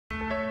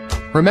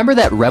Remember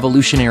that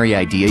revolutionary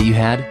idea you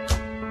had?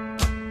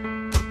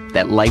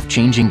 That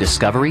life-changing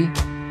discovery?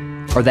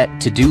 Or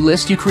that to-do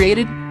list you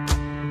created?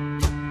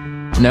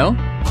 No?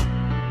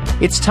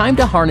 It's time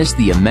to harness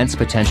the immense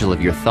potential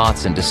of your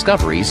thoughts and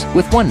discoveries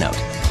with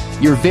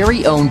OneNote, your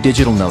very own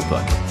digital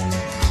notebook.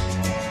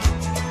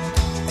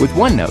 With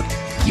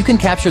OneNote, you can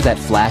capture that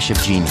flash of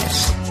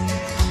genius,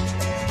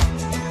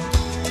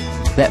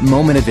 that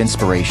moment of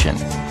inspiration,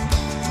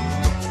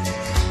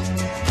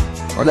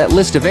 or that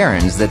list of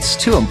errands that's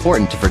too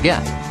important to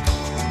forget.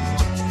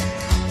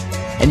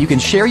 And you can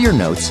share your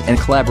notes and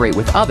collaborate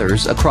with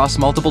others across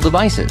multiple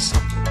devices.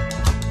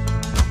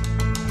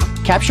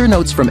 Capture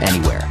notes from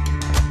anywhere,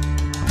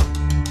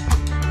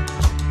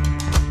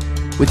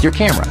 with your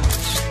camera,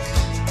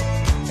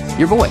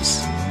 your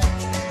voice,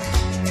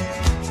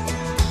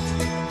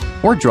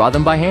 or draw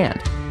them by hand.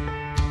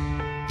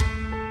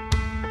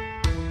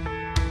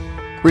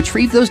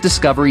 Retrieve those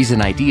discoveries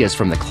and ideas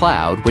from the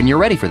cloud when you're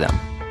ready for them,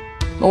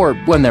 or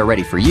when they're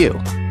ready for you.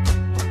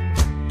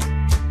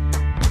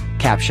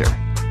 Capture,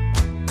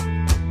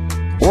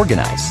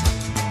 organize,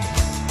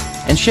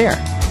 and share.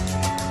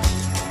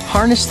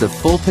 Harness the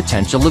full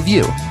potential of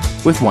you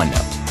with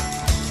OneNote.